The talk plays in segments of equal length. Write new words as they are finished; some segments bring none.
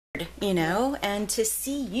board, you know, and to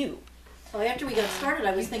see you. Well, after we got started,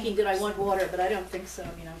 I was thinking, did I want water? But I don't think so.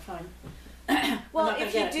 I mean, I'm fine. Well,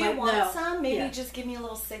 if you do want some, maybe Yeah. just give me a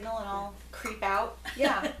little signal and I'll creep out.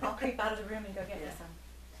 Yeah, I'll creep out of the room and go get you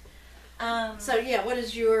some. So, yeah, what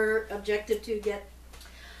is your objective to get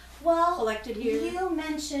collected here? You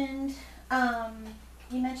mentioned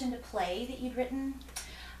a play that you'd written,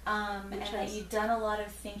 and that you'd done a lot of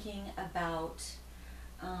thinking about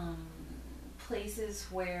places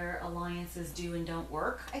where alliances do and don't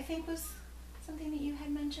work, I think was something that you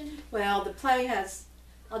had mentioned. Well, the play has,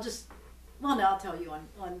 I'll tell you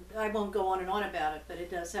I won't go on and on about it, but it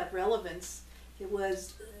does have relevance. It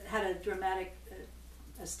had a dramatic,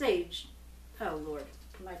 a stage, oh Lord,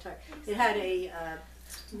 am I tired? It had a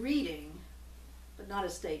reading, but not a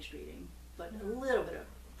staged reading, but a little bit of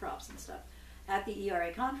props and stuff at the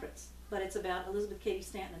ERA conference. But it's about Elizabeth Cady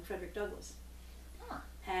Stanton and Frederick Douglass. Huh.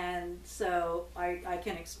 And so I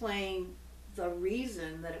can explain the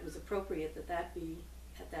reason that it was appropriate that be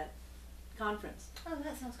at that conference. Oh,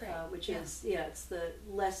 that sounds great. Which is, it's the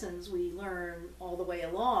lessons we learn all the way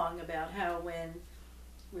along about how when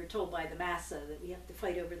we're told by the massa that we have to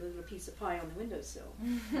fight over the little piece of pie on the windowsill,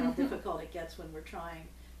 how difficult it gets when we're trying,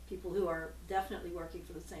 people who are definitely working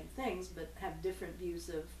for the same things but have different views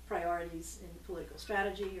of priorities in political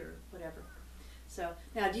strategy or whatever. So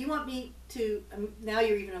now, do you want me to? Now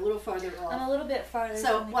you're even a little farther off. I'm a little bit farther.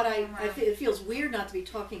 So what it feels weird not to be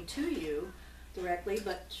talking to you directly,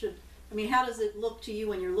 but how does it look to you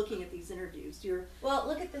when you're looking at these interviews? Well,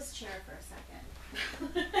 look at this chair for a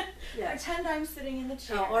second. Yeah. Pretend I'm sitting in the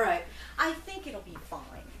chair. Oh, all right. I think it'll be fine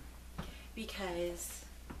because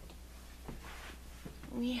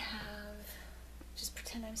we have. Just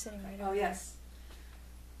pretend I'm sitting right over. Oh yes.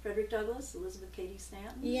 Frederick Douglass, Elizabeth Cady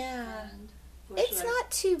Stanton. Yeah. And it's not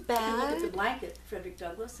too bad. You can look at the blanket, Frederick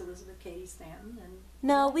Douglass, Elizabeth Cady Stanton, and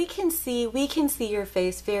no, we can see your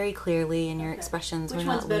face very clearly and your expressions. Which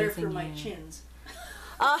We're one's not better losing for my you. chins?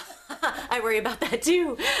 I worry about that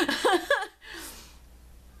too.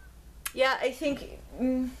 Yeah, I think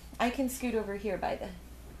I can scoot over here by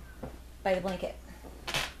the blanket.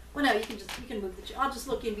 Well, no, you can move the. I'll just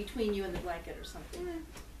look in between you and the blanket or something.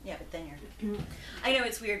 Yeah, but then you're. I know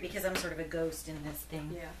it's weird because I'm sort of a ghost in this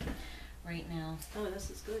thing. Yeah. Right now. Oh,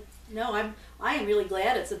 this is good. No, I am really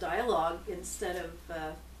glad it's a dialogue instead of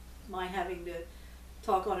my having to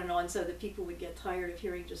talk on and on so that people would get tired of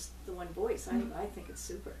hearing just the one voice. I think it's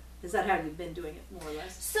super. Is that how you've been doing it, more or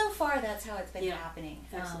less? So far, that's how it's been happening.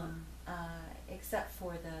 Excellent. Except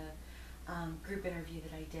for the group interview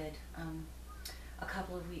that I did a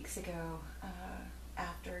couple of weeks ago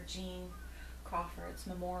after Jean Crawford's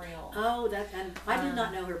memorial. Oh, and I did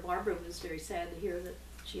not know her. Barbara was very sad to hear that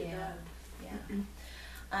she had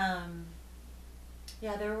died.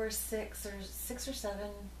 Yeah, there were six or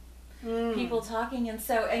seven people talking, and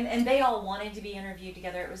so and they all wanted to be interviewed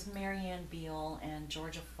together. It was Marianne Beale and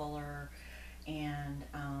Georgia Fuller and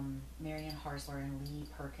Marianne Harsler and Lee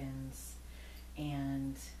Perkins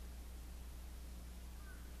and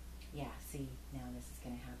see, now this is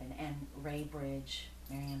going to happen, and Ray Bridge,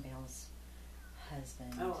 Marianne Beale's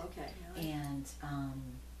husband. Oh, okay. No, and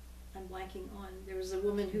I'm blanking on. There was a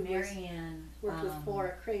woman who Marianne worked with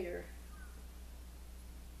Flora Crater.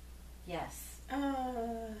 Yes.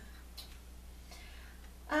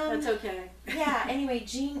 That's okay. Yeah, anyway,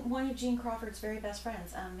 one of Jean Crawford's very best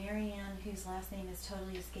friends, Marianne, whose last name is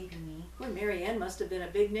totally escaping me. Boy, Marianne must have been a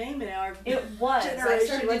big name in our It was. generation. I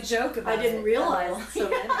started to joke about it. I didn't realize so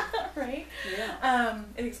many. Right? Yeah.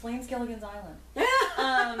 It explains Gilligan's Island.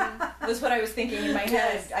 Yeah. Was what I was thinking in my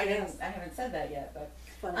head. Yes. I haven't said that yet, but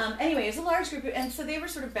Anyway, it was a large group, and so they were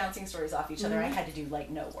sort of bouncing stories off each other. I had to do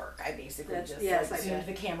no work. I basically zoomed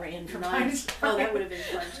the camera in from time to time. Oh, that would have been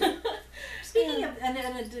fun too. Speaking of and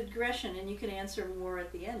a digression, and you can answer more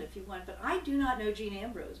at the end if you want, but I do not know Jean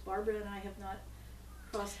Ambrose. Barbara and I have not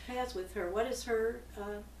crossed paths with her. What is her?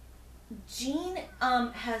 Jean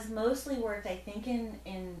has mostly worked, I think,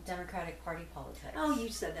 in Democratic Party politics. Oh, you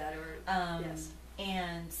said that, or yes.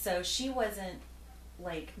 And so she wasn't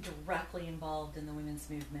directly involved in the women's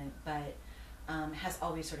movement, but has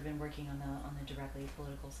always sort of been working on the directly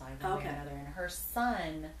political side one way or another. And her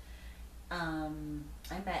son,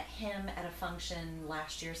 I met him at a function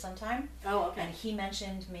last year sometime. Oh, okay. And he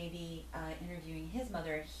mentioned maybe interviewing his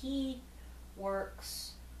mother. He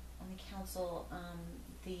works on the council,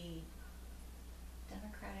 the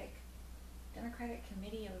Democratic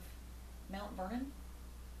Committee of Mount Vernon.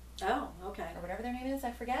 Oh, okay. Or whatever their name is,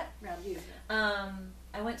 I forget. Around you.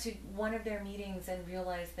 I went to one of their meetings and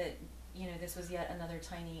realized that you know, this was yet another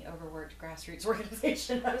tiny, overworked grassroots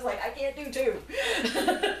organization. I was like, I can't do two.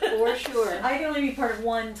 For sure. I can only be part of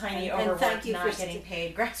one tiny, overworked, thank you not getting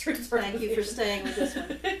paid grassroots organization. Thank you for staying with this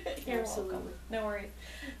one. You're Absolutely. welcome. No worries.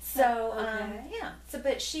 So, Okay. yeah. So,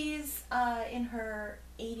 but she's in her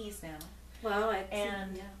 80s now. Well,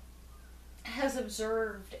 and has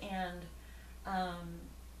observed and,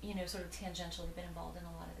 you know, sort of tangentially been involved in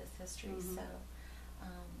a lot of this history. Mm-hmm. So,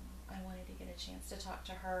 I wanted to get a chance to talk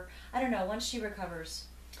to her. I don't know, once she recovers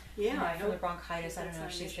yeah, you know, I from the hope bronchitis, I don't that's know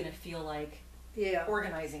if not she's an going to issue. feel like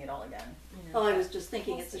organizing it all again. You know, Well, I but was just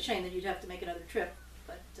thinking we'll it's a see. shame that you'd have to make another trip,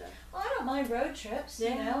 but Well, I don't mind road trips, you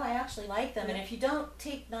Yeah. know, I actually like them. And Yeah. if you don't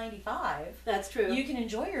take 95, that's true. you can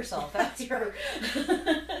enjoy yourself That's after.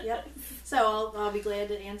 Yep. So I'll be glad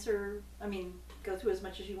to answer. I mean, go through as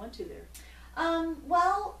much as you want to there.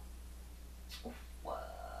 Well, where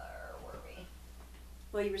were we?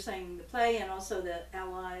 Well, you were saying the play and also the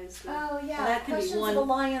allies. Oh yeah, and that can be questions one. of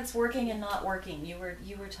alliance working and not working. You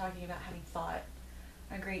were talking about having thought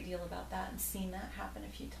a great deal about that and seen that happen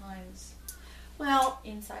a few times Well,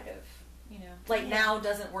 inside of, you know, like now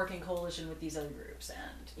doesn't work in coalition with these other groups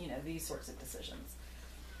and, you know, these sorts of decisions.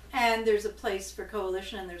 and there's a place for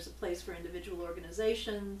coalition and there's a place for individual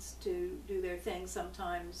organizations to do their thing.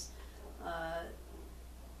 Sometimes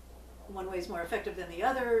one way is more effective than the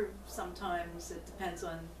other. Sometimes it depends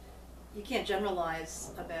on, you can't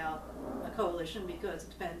generalize about a coalition because it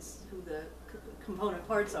depends who the component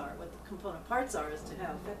parts are. What the component parts are as to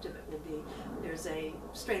how effective it will be. There's a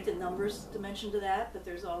strength in numbers dimension to that, but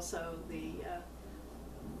there's also the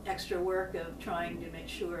extra work of trying to make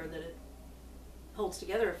sure that it holds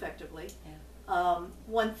together effectively. Yeah.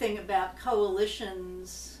 One thing about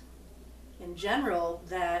coalitions in general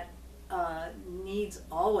that needs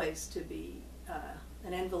always to be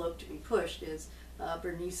an envelope to be pushed is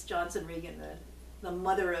Bernice Johnson Reagan, the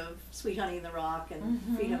mother of Sweet Honey in the Rock and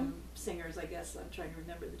Mm-hmm. Freedom Singers, I guess. I'm trying to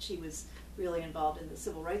remember that she was really involved in the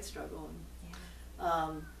civil rights struggle. And,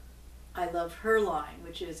 Yeah. I love her line,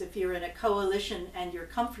 which is, if you're in a coalition and you're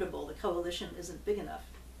comfortable, the coalition isn't big enough.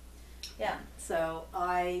 Yeah. So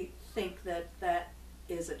I think that that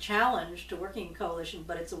is a challenge to working in coalition,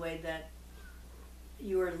 but it's a way that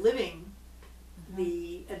you are living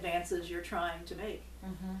the advances you're trying to make.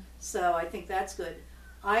 Mm-hmm. So I think that's good.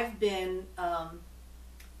 I've been,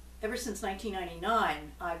 ever since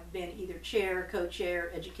 1999, I've been either chair,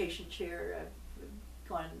 co-chair, education chair, I've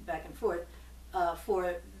gone back and forth,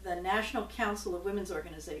 for the National Council of Women's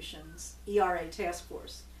Organizations, ERA Task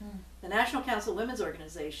Force. The National Council of Women's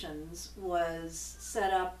Organizations was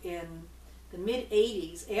set up in the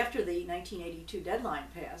mid-'80s after the 1982 deadline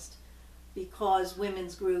passed because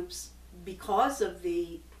women's groups, because of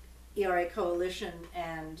the ERA coalition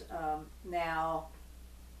and now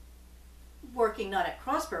working not at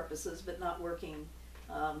cross purposes but not working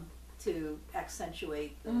to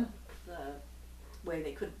accentuate the way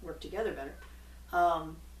they could work together better.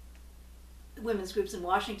 Women's groups in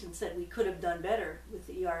Washington said we could have done better with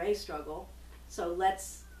the ERA struggle, so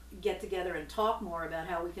let's get together and talk more about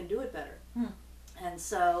how we can do it better. And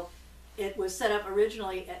so it was set up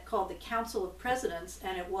originally called the Council of Presidents,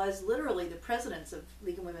 and it was literally the presidents of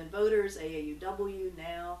League of Women Voters, AAUW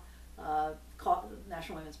now,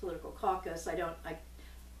 National Women's Political Caucus,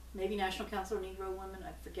 maybe National Council of Negro Women,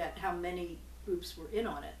 I forget how many groups were in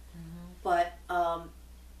on it. But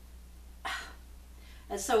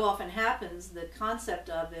as so often happens, the concept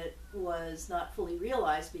of it was not fully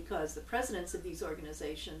realized because the presidents of these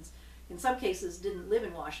organizations, in some cases, didn't live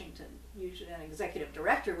in Washington. Usually an executive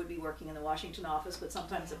director would be working in the Washington office, but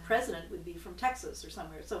sometimes the president would be from Texas or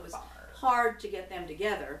somewhere. So it was hard to get them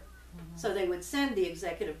together. So they would send the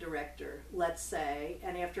executive director, let's say,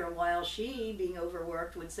 and after a while she, being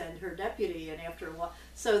overworked, would send her deputy, and after a while,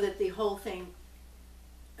 so that the whole thing,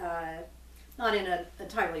 not in an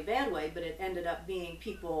entirely bad way, but it ended up being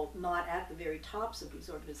people not at the very tops of these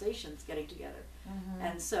organizations getting together.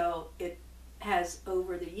 And so it has,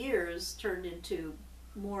 over the years, turned into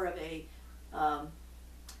more of a,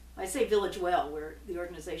 I say village well, where the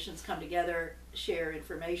organizations come together, share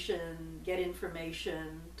information, get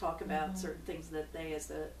information, talk about certain things that they, as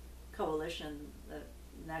the coalition, the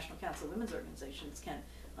National Council of Women's Organizations, can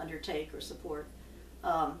undertake or support.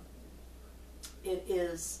 It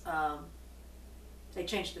is, they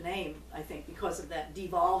changed the name, I think, because of that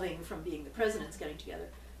devolving from being the presidents getting together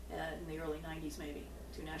in the early 90s maybe,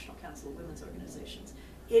 to National Council of Women's Organizations.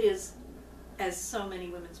 It is, as so many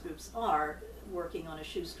women's groups are, working on a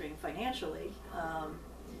shoestring financially.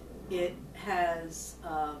 It has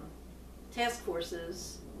task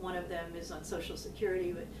forces. One of them is on Social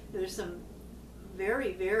Security. But there's some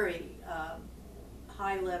very, very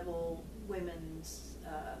high-level women's,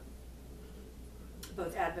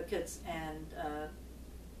 both advocates and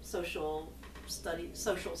social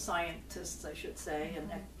scientists, I should say, and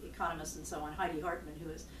economists and so on. Heidi Hartman, who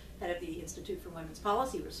is head of the Institute for Women's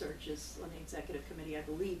Policy Research, is on the executive committee, I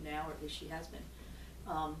believe now, or at least she has been.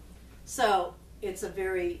 So it's a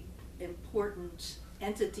very important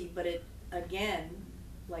entity, but it, again,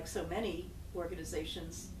 like so many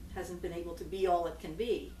organizations, hasn't been able to be all it can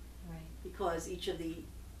be, Right. because each of the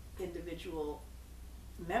individual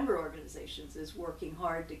member organizations is working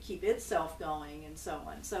hard to keep itself going and so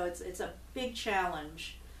on. So it's a big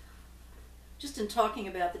challenge. Just in talking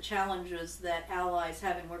about the challenges that allies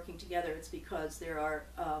have in working together, it's because there are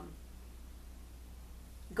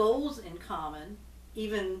goals in common.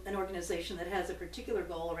 Even an organization that has a particular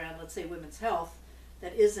goal around, let's say, women's health,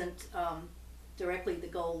 that isn't directly the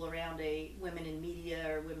goal around a women in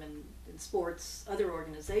media or women in sports other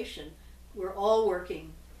organization, we're all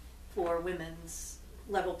working for women's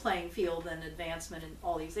level playing field and advancement in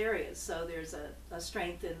all these areas. So there's a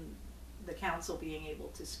strength in the council being able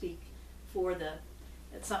to speak for the,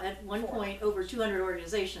 at one point, over 200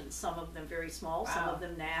 organizations, some of them very small, some of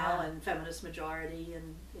them now, and Feminist Majority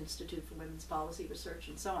and Institute for Women's Policy Research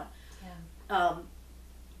and so on. Yeah.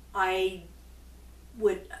 I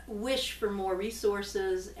would wish for more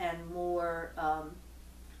resources and more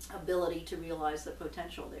ability to realize the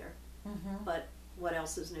potential there. Mm-hmm. But what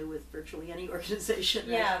else is new with virtually any organization?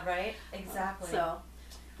 Right? Yeah, right, exactly.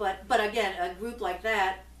 But again, a group like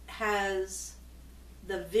that has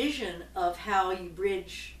the vision of how you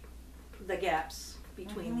bridge the gaps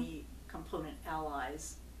between the component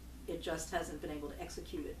allies. It just hasn't been able to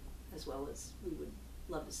execute it as well as we would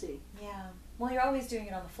love to see. Yeah. Well, you're always doing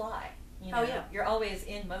it on the fly. You know, oh yeah, you're always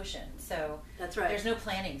in motion, so that's right. There's no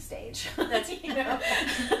planning stage. That's you know,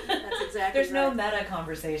 that's exactly. There's no meta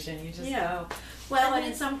conversation. You just go. Well, and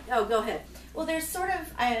in some. Oh, go ahead. Well, there's sort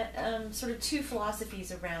of two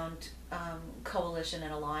philosophies around coalition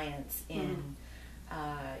and alliance in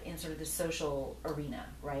sort of the social arena,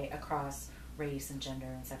 right, across race and gender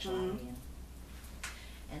and sexuality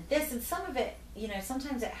and this, and some of it, you know,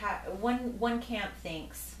 sometimes it one camp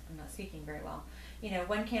thinks, I'm not speaking very well. You know,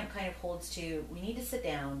 one camp kind of holds to, we need to sit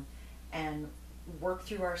down and work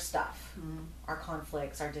through our stuff, our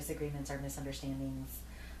conflicts, our disagreements, our misunderstandings,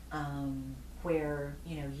 where,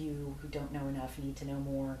 you know, you who don't know enough need to know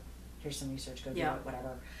more, here's some research, go do it,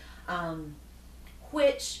 whatever.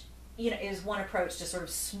 Which, you know, is one approach to sort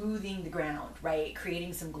of smoothing the ground, right,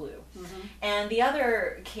 creating some glue. And the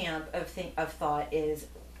other camp of thought is,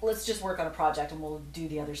 let's just work on a project and we'll do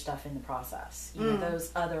the other stuff in the process. You know,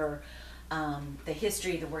 those other... the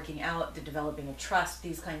history, the working out, the developing of trust,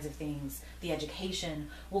 these kinds of things, the education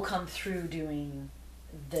will come through doing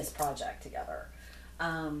this project together.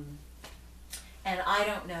 And I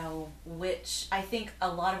don't know which, I think a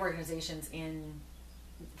lot of organizations in,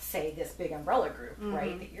 say, this big umbrella group,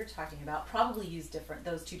 right, that you're talking about, probably use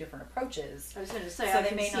those two different approaches. I was going to say, so I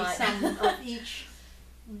can see some of each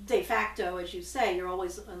de facto, as you say, you're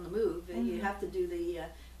always on the move. You have to do the,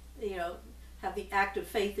 you know, have the active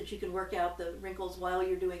faith that you can work out the wrinkles while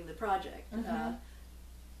you're doing the project.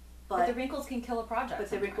 But the wrinkles can kill a project. But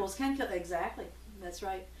the wrinkles can kill, exactly. That's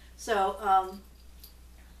right. So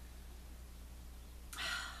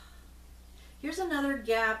here's another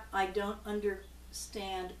gap I don't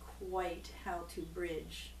understand quite how to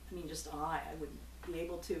bridge. I mean, I wouldn't be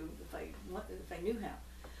able to if I knew how.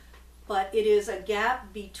 But it is a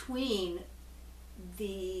gap between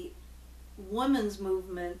the women's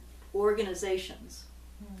movement organizations,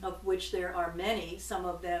 of which there are many, some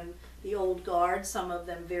of them the old guard, some of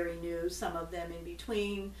them very new, some of them in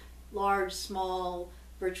between, large, small,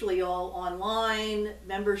 virtually all online,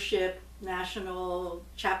 membership, national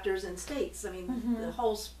chapters and states. I mean, the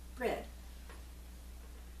whole spread.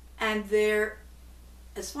 And there,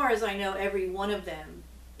 as far as I know, every one of them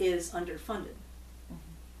is underfunded.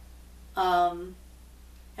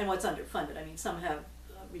 And what's underfunded? I mean, some have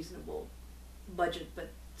a reasonable budget, but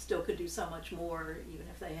still could do so much more even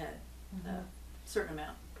if they had a certain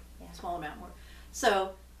amount, small amount more.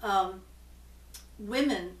 So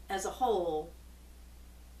women as a whole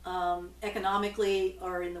economically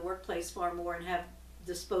are in the workplace far more and have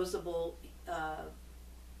disposable,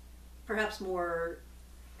 perhaps more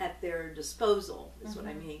at their disposal is what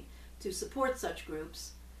I mean, to support such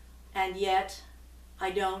groups. And yet I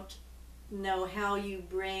don't know how you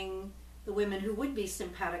bring the women who would be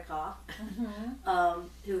simpatica,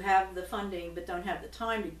 who have the funding but don't have the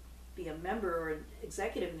time to be a member or an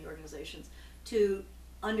executive in the organizations, to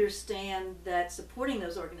understand that supporting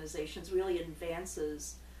those organizations really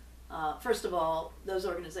advances First of all, those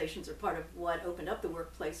organizations are part of what opened up the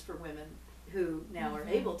workplace for women who now are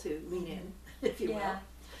able to lean in, if you will.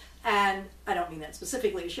 And I don't mean that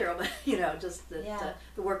specifically to Cheryl, but just that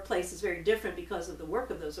the workplace is very different because of the work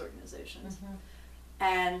of those organizations.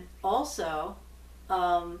 And also,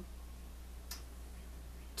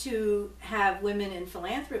 to have women in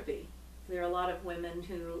philanthropy. There are a lot of women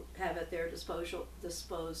who have at their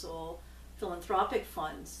disposal philanthropic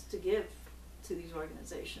funds to give to these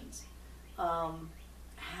organizations.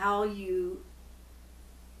 How you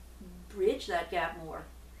bridge that gap more.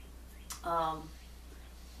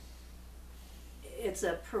 It's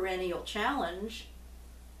a perennial challenge,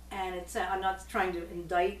 and I'm not trying to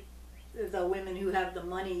indict the women who have the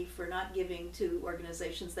money for not giving to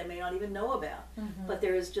organizations they may not even know about. But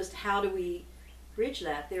there is just, how do we bridge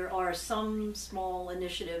that? There are some small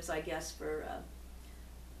initiatives, I guess, for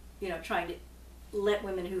trying to let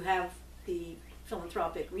women who have the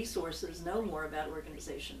philanthropic resources know more about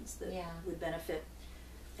organizations that would benefit,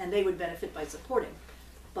 and they would benefit by supporting.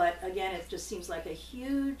 But again, it just seems like a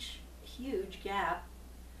huge gap.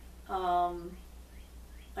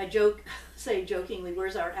 I say jokingly,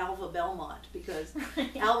 where's our Alva Belmont? Because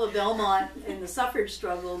Alva Belmont in the suffrage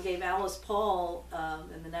struggle gave Alice Paul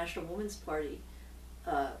in the National Women's Party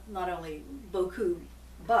not only beaucoup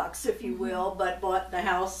bucks, if you will, but bought the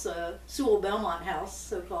house, Sewell Belmont House,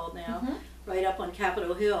 so-called now, right up on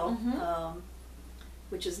Capitol Hill,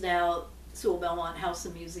 which is now Sewell Belmont House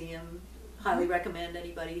and Museum. Highly recommend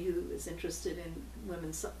anybody who is interested in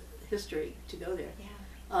women's history to go there.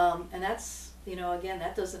 And that's, again,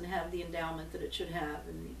 that doesn't have the endowment that it should have,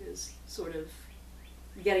 and is sort of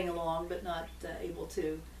getting along, but not able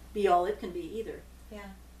to be all it can be either.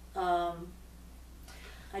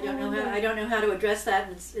 I don't know how to address that.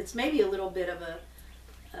 And it's maybe a little bit of a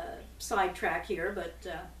sidetrack here, but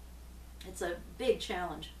it's a big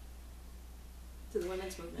challenge to the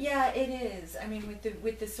women's movement. Yeah, it is. I mean,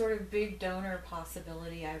 with the sort of big donor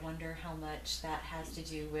possibility, I wonder how much that has to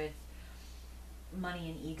do with money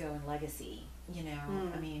and ego and legacy.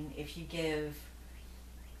 I mean, if you give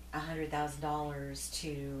 $100,000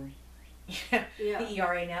 to the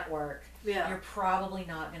ERA network, you're probably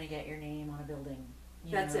not going to get your name on a building.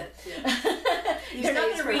 That's it. They're not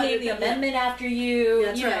going to rename the amendment after you.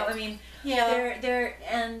 That's right. I mean, they're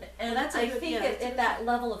and that's I think at that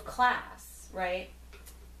level of class, right?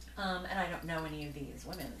 And I don't know any of these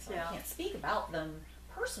women, so I can't speak about them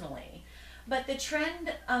personally. But the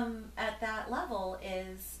trend at that level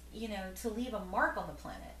is, to leave a mark on the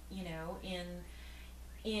planet,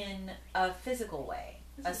 in a physical way.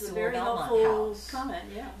 This a is a very Belmont helpful house, comment,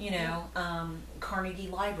 Carnegie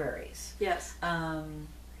libraries. Yes.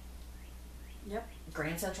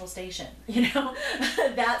 Grand Central Station,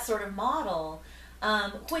 that sort of model,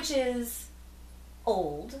 which is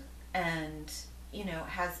old and,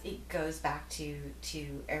 it goes back to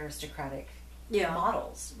aristocratic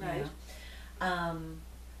models, right?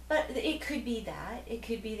 But it could be that. It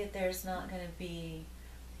could be that there's not going to be,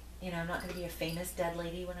 I'm not going to be a famous dead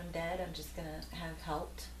lady when I'm dead. I'm just going to have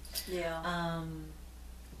helped.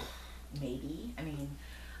 Maybe. I mean,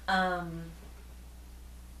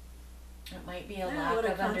 it might be a lack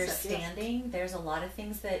of understanding. There's a lot of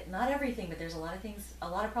things that, not everything, but there's a lot of things, a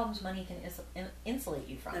lot of problems money can insulate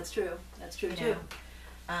you from. That's true. That's true too.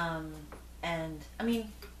 And I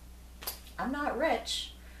mean, I'm not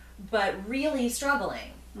rich, but really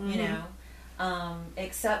struggling,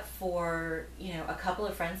 except for, a couple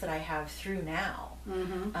of friends that I have through now,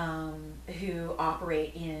 who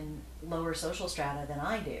operate in lower social strata than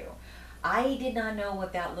I do. I did not know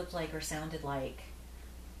what that looked like or sounded like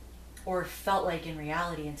or felt like in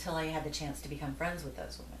reality until I had the chance to become friends with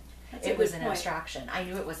those women. It was an abstraction. I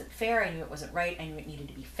knew it wasn't fair, I knew it wasn't right, I knew it needed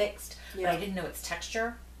to be fixed, but I didn't know its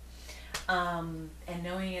texture. And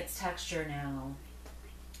knowing its texture now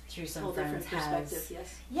through some friends has,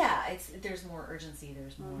 there's more urgency,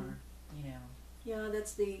 there's more,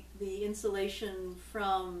 that's the insulation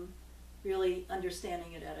from really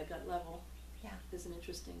understanding it at a gut level. Is an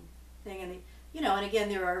interesting thing. And and again,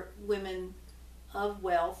 there are women of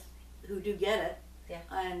wealth who do get it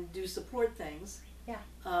and do support things.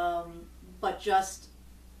 But just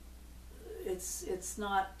it's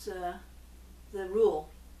not the rule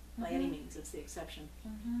by any means. It's the exception.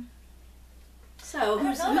 So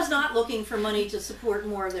who's not looking for money to support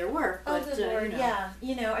more of their work? But, good Lord, I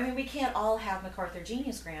mean, we can't all have MacArthur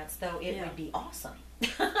Genius Grants, though it would be awesome.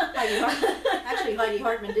 Heidi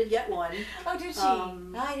Hartman did get one. Oh, did she?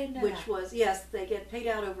 I didn't know which was, they get paid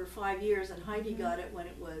out over 5 years, and Heidi got it when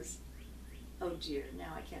it was, oh dear,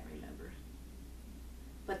 now I can't remember.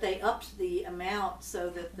 but they upped the amount so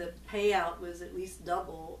that the payout was at least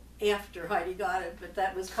double after Heidi got it. But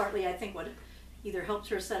that was partly, I think, what either helped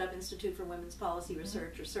her set up Institute for Women's Policy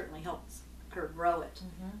Research, or certainly helped her grow it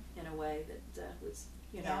in a way that was,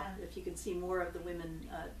 you know, if you could see more of the women